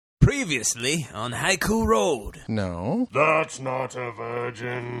Previously on Haiku Road. No. That's not a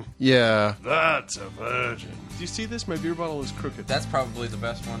virgin. Yeah. That's a virgin. Do you see this? My beer bottle is crooked. That's probably the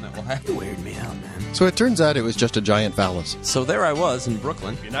best one that we'll have. You weird me out, man. So it turns out it was just a giant phallus. So there I was in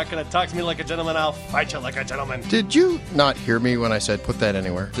Brooklyn. If you're not going to talk to me like a gentleman, I'll fight you like a gentleman. Did you not hear me when I said put that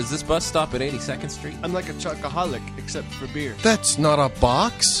anywhere? Does this bus stop at 82nd Street? I'm like a chocoholic, except for beer. That's not a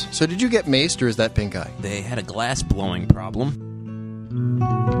box. So did you get maced or is that pink eye? They had a glass blowing problem.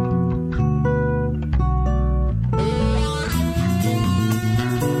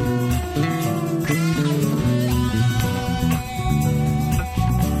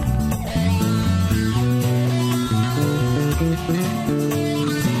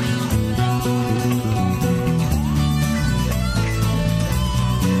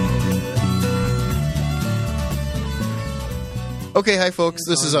 Okay, hi folks,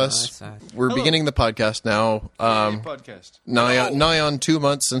 this is us. We're Hello. beginning the podcast now. Podcast. Nigh on 2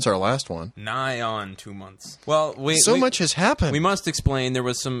 months since our last one. Nigh on 2 months. Well, Much has happened. We must explain there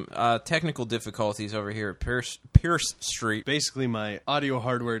was some technical difficulties over here at Pierce Street. Basically, my audio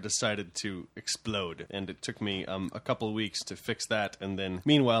hardware decided to explode, and it took me a couple of weeks to fix that, and then,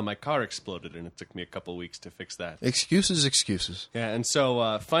 meanwhile, my car exploded, and it took me a couple of weeks to fix that. Excuses. Yeah, and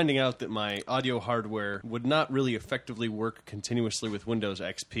so finding out that my audio hardware would not really effectively work continuously with Windows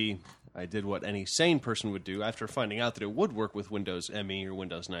XP, I did what any sane person would do after finding out that it would work with Windows ME or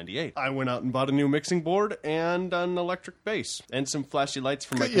Windows 98. I went out and bought a new mixing board and an electric bass and some flashy lights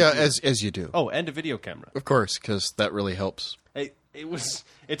for my computer. Yeah, as you do. Oh, and a video camera. Of course, because that really helps.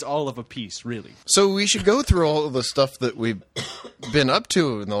 It's all of a piece, really. So we should go through all of the stuff that we've been up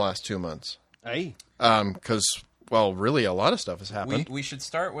to in the last 2 months. Hey. Because, well, really a lot of stuff has happened. We should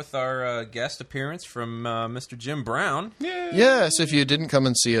start with our guest appearance from Mr. Jim Brown. Yay. Yes, if you didn't come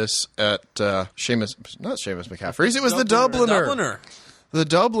and see us at not Seamus McCaffrey's, it was the Dubliner. The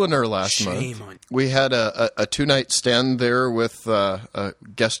Dubliner last month. We had a 2-night stand there with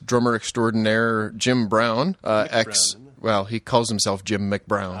guest drummer extraordinaire Jim Brown, Well, he calls himself Jim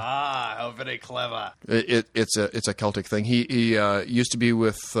McBrown. Ah, how very clever. It's a Celtic thing. He used to be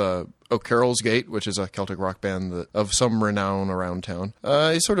with O'Carroll's Gate, which is a Celtic rock band of some renown around town.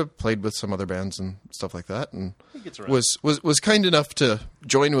 He sort of played with some other bands and stuff like that, and was kind enough to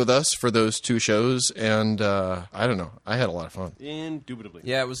join with us for those 2 shows. And I don't know, I had a lot of fun. Indubitably.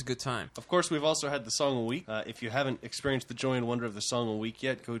 Yeah, it was a good time. Of course, we've also had the Song of the Week. If you haven't experienced the joy and wonder of the Song of the Week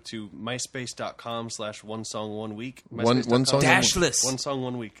yet, go to myspace.com/onesong1week. One song. Dashless. One song,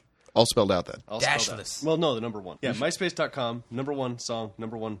 1 week. All spelled out then. All spelled Dashless. out. Well, no, the number 1. Yeah, myspace.com, number 1 song,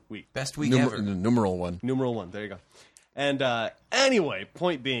 number 1 week. Best week ever. Numeral 1. Numeral 1, there you go. And anyway,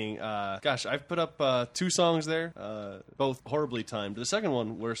 point being, gosh, I've put up 2 songs there, both horribly timed. The second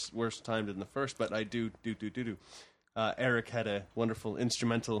one, worse timed than the first, but I do. Eric had a wonderful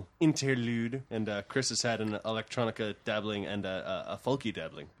instrumental interlude, and Chris has had an electronica dabbling and a folky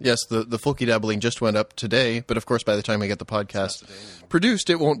dabbling. Yes, the folky dabbling just went up today, but of course by the time we get the podcast produced,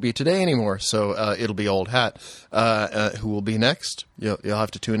 it won't be today anymore, so it'll be Old Hat. Who will be next? You'll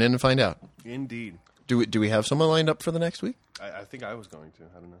have to tune in and find out. Indeed. Do we have someone lined up for the next week? I think I was going to.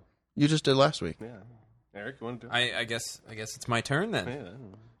 I don't know. You just did last week. Yeah. Eric, you want to do it? I guess it's my turn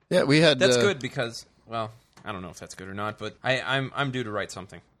then. Yeah, we had... That's good because, well... I don't know if that's good or not, but I'm due to write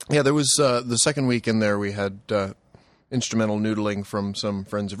something. Yeah, there was the second week in there we had instrumental noodling from some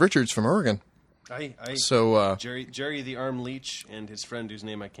friends of Richard's from Oregon. So Jerry the Arm Leech and his friend whose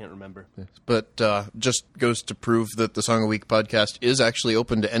name I can't remember. Yes, but just goes to prove that the Song of the Week podcast is actually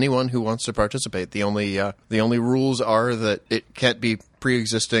open to anyone who wants to participate. The only rules are that it can't be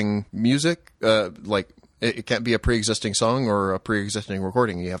pre-existing music, It can't be a pre-existing song or a pre-existing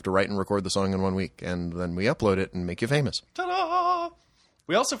recording. You have to write and record the song in 1 week, and then we upload it and make you famous. Ta-da!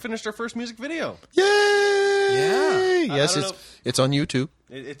 We also finished our first music video. Yay! Yeah. Yes, it's on YouTube.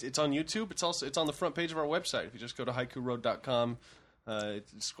 It's on YouTube. It's on the front page of our website. If you just go to haikuroad.com,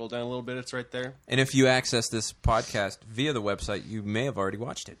 scroll down a little bit, it's right there. And if you access this podcast via the website, you may have already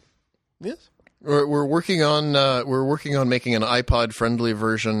watched it. Yes. We're working on making an iPod friendly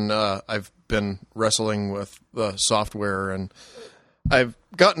version. I've been wrestling with the software, and I've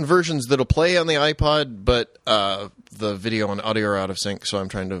gotten versions that'll play on the iPod, but the video and audio are out of sync. So I'm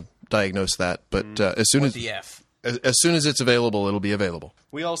trying to diagnose that. But as soon as it's available, it'll be available.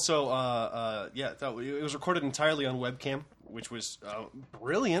 We also it was recorded entirely on webcam, which was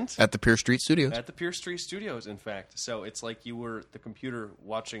brilliant. At the Pierce Street Studios. At the Pierce Street Studios, in fact. So it's like you were the computer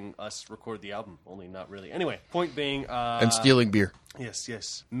watching us record the album, only not really. Anyway, point being... and stealing beer.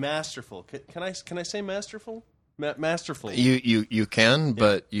 Yes. Masterful. Can I say masterful? Masterful. You can,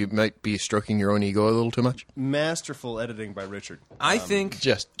 but you might be stroking your own ego a little too much. Masterful editing by Richard. I think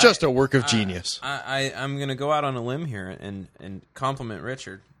Just a work of genius. I'm going to go out on a limb here and compliment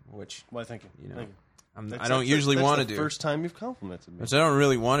Richard, which Why, thank you. Thank you. I don't usually want to do. First time you've complimented me. Which I don't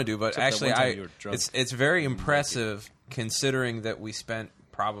really want to do, but Except that actually, one time you were drunk. it's very impressive considering that we spent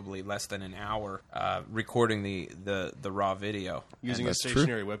probably less than an hour recording the raw video Using a That's true.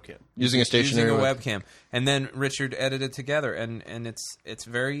 stationary webcam. Using a stationary using a webcam, and then Richard edited together, and it's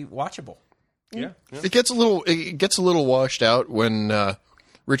very watchable. Yeah. It gets a little washed out when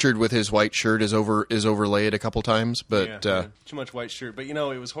Richard with his white shirt is overlaid a couple times, but too much white shirt. But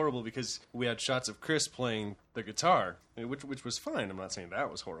it was horrible because we had shots of Chris playing the guitar, which was fine. I'm not saying that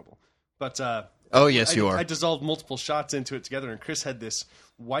was horrible, but oh yes, you are. I dissolved multiple shots into it together, and Chris had this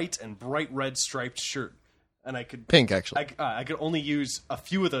white and bright red striped shirt, and I could Pink actually. I could only use a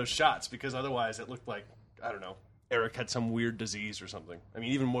few of those shots because otherwise it looked like, I don't know, Eric had some weird disease or something. I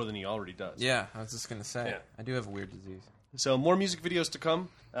mean, even more than he already does. Yeah, I was just gonna say, Yeah. I do have a weird disease. So more music videos to come.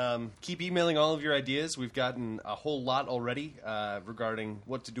 Keep emailing all of your ideas. We've gotten a whole lot already regarding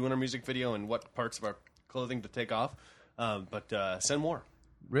what to do in our music video and what parts of our clothing to take off. But send more.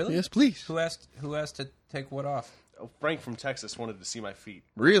 Really? Yes, please. Who asked to take what off? Oh, Frank from Texas wanted to see my feet.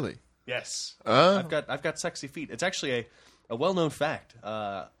 Really? Yes, Ah. I've got sexy feet. It's actually a well-known fact.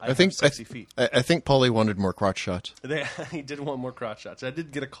 I I think have sexy feet. I think Paulie wanted more crotch shots. He did want more crotch shots. I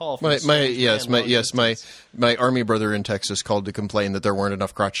did get a call from My army brother in Texas called to complain that there weren't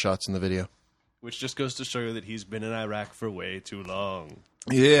enough crotch shots in the video. which just goes to show you that he's been in Iraq for way too long.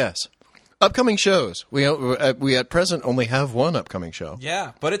 Yes. Upcoming shows. We at present only have one upcoming show.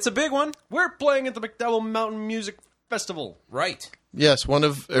 Yeah, but it's a big one. We're playing at the McDowell Mountain Music Festival. Right. Yes, one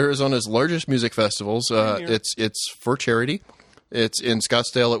of Arizona's largest music festivals. It's for charity. It's in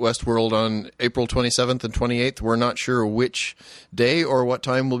Scottsdale at Westworld on April 27th and 28th. We're not sure which day or what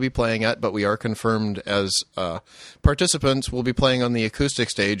time we'll be playing at, but we are confirmed as participants. We'll be playing on the acoustic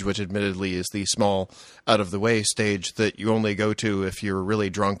stage, which admittedly is the small, out-of-the-way stage that you only go to if you're really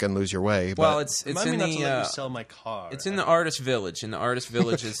drunk and lose your way. Well, But it's Remind in me not to let the you sell my car. it's in the Artist Village, and the Artist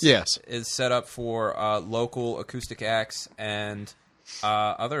Village is Yes. is set up for local acoustic acts and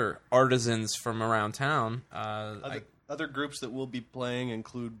other artisans from around town. Other groups that will be playing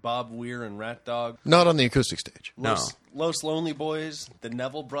include Bob Weir and Rat Dog, not on the acoustic stage. No. Los Lonely Boys, the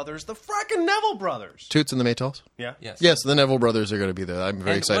Neville Brothers, the frickin' Neville Brothers. Toots and the Maytals? Yeah. Yes, the Neville brothers are going to be there. I'm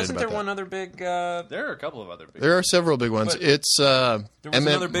very And excited wasn't about there that. one other big? There are a couple of other big There are several big ones. But It's There was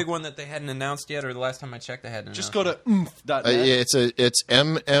another big one that they hadn't announced yet, or the last time I checked, they hadn't. Just announced go to oomph.net. it's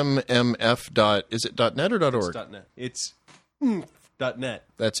mmmf dot. Is it .net or .org? .net. It's oomph.net.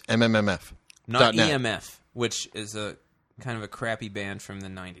 That's mmmf. not .net. EMF, which is a kind of a crappy band from the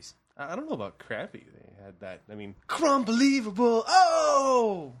 '90s. I don't know about crappy. They had that. I mean, Crumbelievable.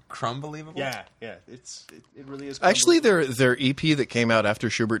 Oh, Crumbelievable. yeah. It really is. Actually, their EP that came out after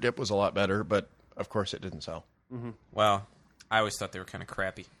Schubert Dip was a lot better, but of course it didn't sell. Well, I always thought they were kind of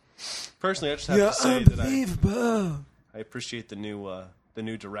crappy. Personally, I just have to say that I appreciate the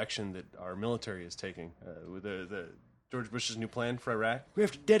new direction that our military is taking with the George Bush's new plan for Iraq. We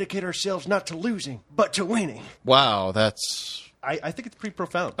have to dedicate ourselves not to losing, but to winning. Wow, that's I think it's pretty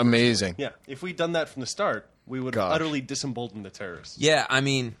profound. amazing. Yeah, if we'd done that from the start, we would have Gosh. utterly disemboldened the terrorists. Yeah, I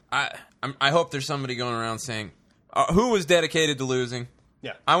mean, I hope there's somebody going around saying, "Who was dedicated to losing?"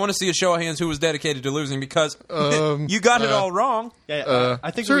 Yeah. I want to see a show of hands who was dedicated to losing because you got it all wrong. Yeah,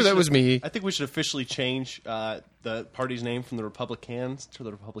 I think sir, we that should- was me. I think we should officially change the party's name from the Republicans to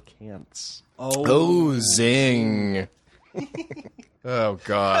the Republicans. Oh, zing. Oh,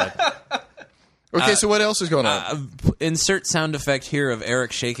 God. Okay, so what else is going on? Insert sound effect here of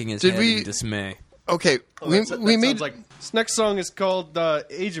Eric shaking his Did head we- in dismay. Okay, That we made... sounds like this next song is called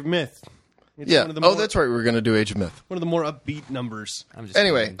Age of Myth. It's Yeah, one of the more, that's right, we're going to do Age of Myth. one of the more upbeat numbers. I'm just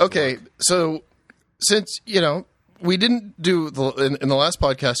Anyway, going to okay, work. so since, we didn't do... In the last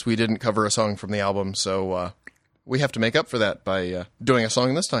podcast, we didn't cover a song from the album, so we have to make up for that by doing a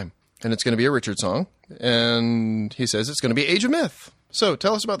song this time. And it's going to be a Richard song, and he says it's going to be Age of Myth. So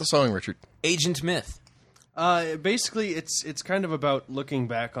tell us about the song, Richard. Agent Myth. Basically, it's kind of about looking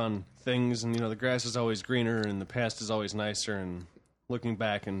back on things, and the grass is always greener, and the past is always nicer, and looking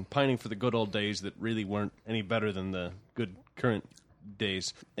back and pining for the good old days that really weren't any better than the good current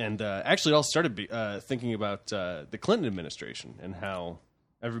days. And actually, it all started thinking about the Clinton administration and how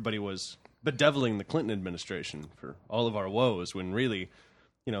everybody was bedeviling the Clinton administration for all of our woes, when really,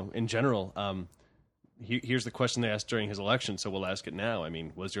 in general, here's the question they asked during his election, so we'll ask it now. I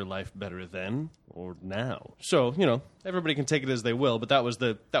mean, was your life better then or now? So, everybody can take it as they will, but that was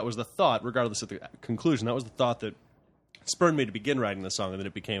the thought, regardless of the conclusion. That was the thought that spurred me to begin writing the song, and then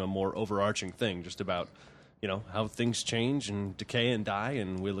it became a more overarching thing, just about, how things change and decay and die,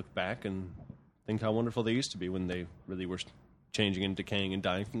 and we look back and think how wonderful they used to be when they really were changing and decaying and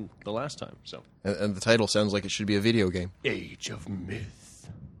dying from the last time. So, and the title sounds like it should be a video game. Age of Myth.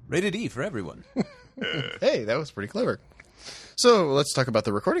 Rated E for everyone. Hey, that was pretty clever. So let's talk about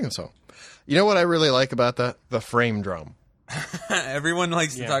the recording of the song. You know what I really like about that? The frame drum. Everyone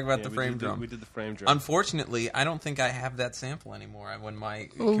likes to talk about the frame drum. We did the frame drum. Unfortunately, I don't think I have that sample anymore. When my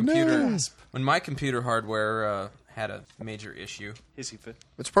computer hardware had a major issue. Hissy fit.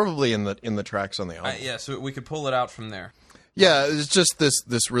 It's probably in the tracks on the album. Yeah, so we could pull it out from there. Yeah, it's just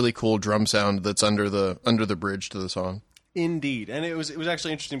this really cool drum sound that's under the bridge to the song. Indeed, and it was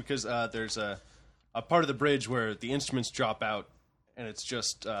actually interesting because there's a part of the bridge where the instruments drop out, and it's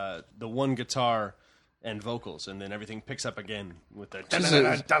just the one guitar and vocals, and then everything picks up again with the.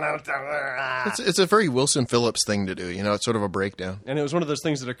 It's a very Wilson Phillips thing to do, It's sort of a breakdown. And it was one of those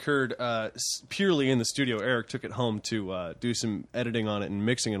things that occurred purely in the studio. Eric took it home to do some editing on it and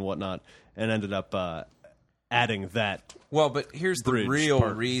mixing and whatnot, and ended up adding that. Well, but here's the real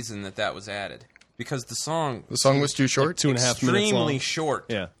part. reason that was added. Because the song was too short? Like 2.5 minutes long. Extremely short.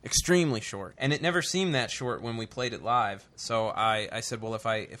 Yeah. Extremely short. And it never seemed that short when we played it live. So I said, well, if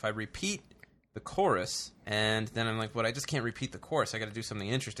I repeat the chorus, and then I'm like, well, I just can't repeat the chorus. I got to do something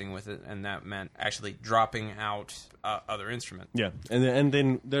interesting with it, and that meant actually dropping out other instruments. Yeah, and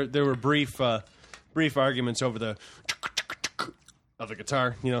then there were brief arguments over the of the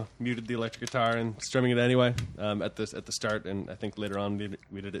guitar, muted the electric guitar and strumming it anyway at the start, and I think later on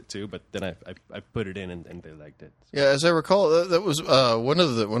we did it too. But then I put it in, and they liked it. Yeah, as I recall, that was one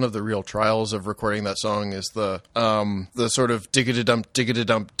of the real trials of recording that song is the sort of dig-a-da-dump,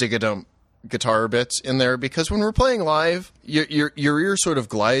 dig-a-da-dump, dig-a-dump guitar bits in there, because when we're playing live, your ear sort of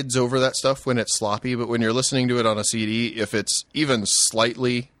glides over that stuff when it's sloppy, but when you're listening to it on a CD, if it's even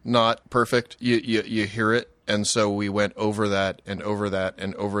slightly not perfect, you hear it. And so we went over that and over that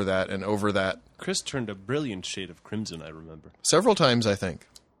and over that and over that. Chris turned a brilliant shade of crimson, I remember. Several times, I think.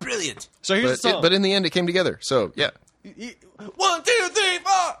 Brilliant. So here's the song. But in the end, it came together. So, yeah. 1, 2, 3,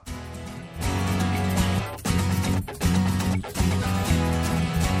 4!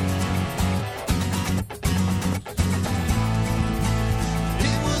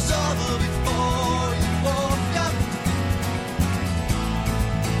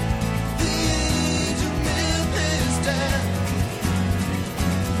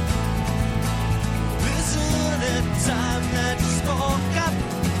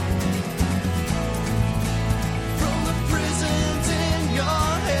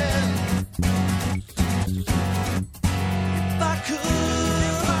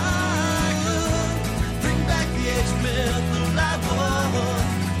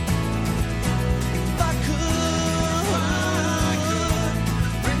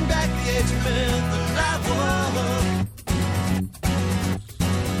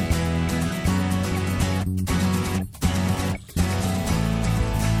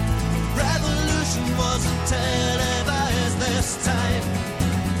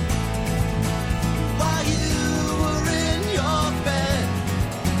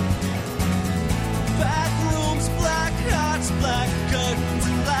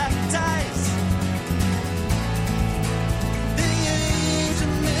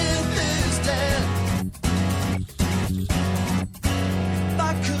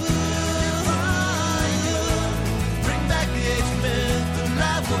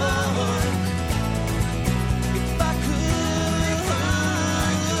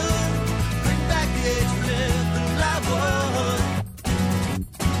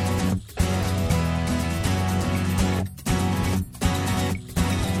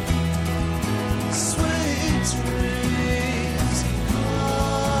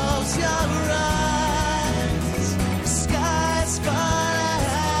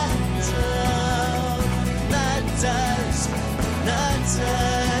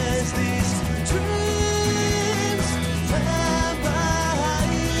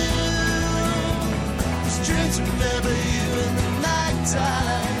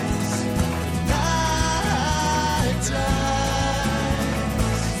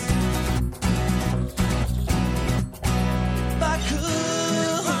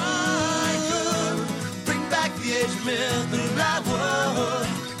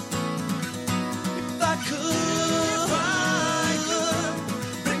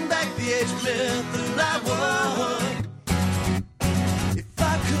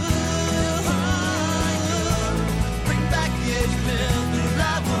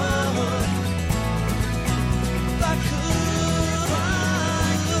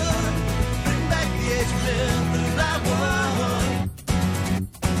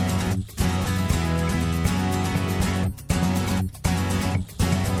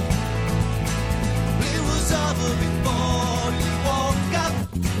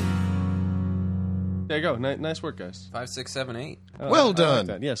 There you go. Nice work, guys. 5, 6, 7, 8. Well I like done.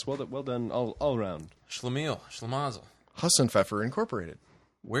 that. Yes, well done all around. Schlemiel, Schlemazel. Hassenpfeffer Incorporated.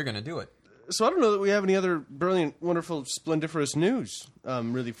 We're going to do it. So I don't know that we have any other brilliant, wonderful, splendiferous news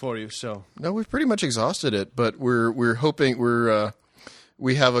really for you. So No, we've pretty much exhausted it, but we're hoping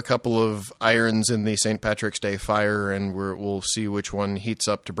we have a couple of irons in the St. Patrick's Day fire, and we'll see which one heats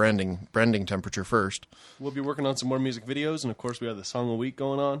up to branding temperature first. we'll be working on some more music videos, and of course we have the Song of the Week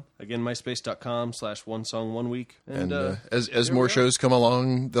going on. Again, myspace.com/onesong1week. And as more shows come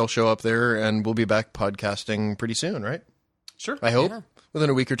along, they'll show up there, and we'll be back podcasting pretty soon, right? Sure. I hope within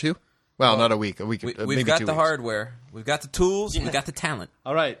a week or two. Well, not a week. We've maybe got 2 the weeks. hardware. We've got the tools. We've got the talent.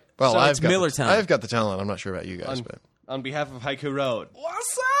 All right. Well, So I've it's got Miller the, time. I've got the talent. I'm not sure about you guys, but on behalf of Haiku Road.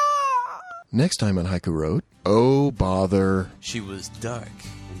 What's up? next time on Haiku Road. Oh bother! She was dark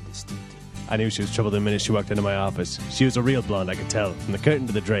and distinctive. I knew she was trouble the minute she walked into my office. She was a real blonde, I could tell. From the curtain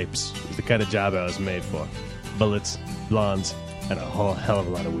to the drapes. It was the kind of job I was made for. Bullets, blondes, and a whole hell of a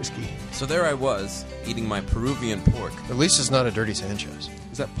lot of whiskey. So there I was, eating my Peruvian pork. At least it's not a dirty Sanchez.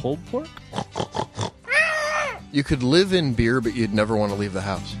 Is that pulled pork? You could live in beer, but you'd never want to leave the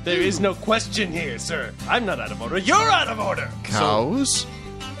house. There is no question here, sir. I'm not out of order. You're out of order. Cows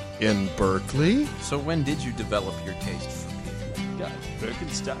in Berkeley. So when did you develop your taste for beef? Got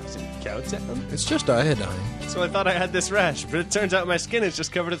Birkenstocks and Cowtown. It's just iodine. So I thought I had this rash, but it turns out my skin is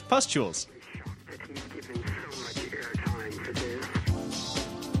just covered with pustules.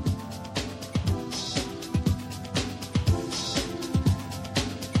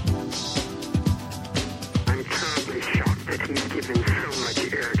 I'm terribly shocked that he's given so much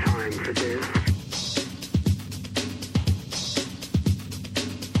airtime for this.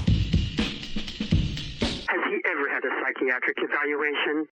 Has he ever had a psychiatric evaluation?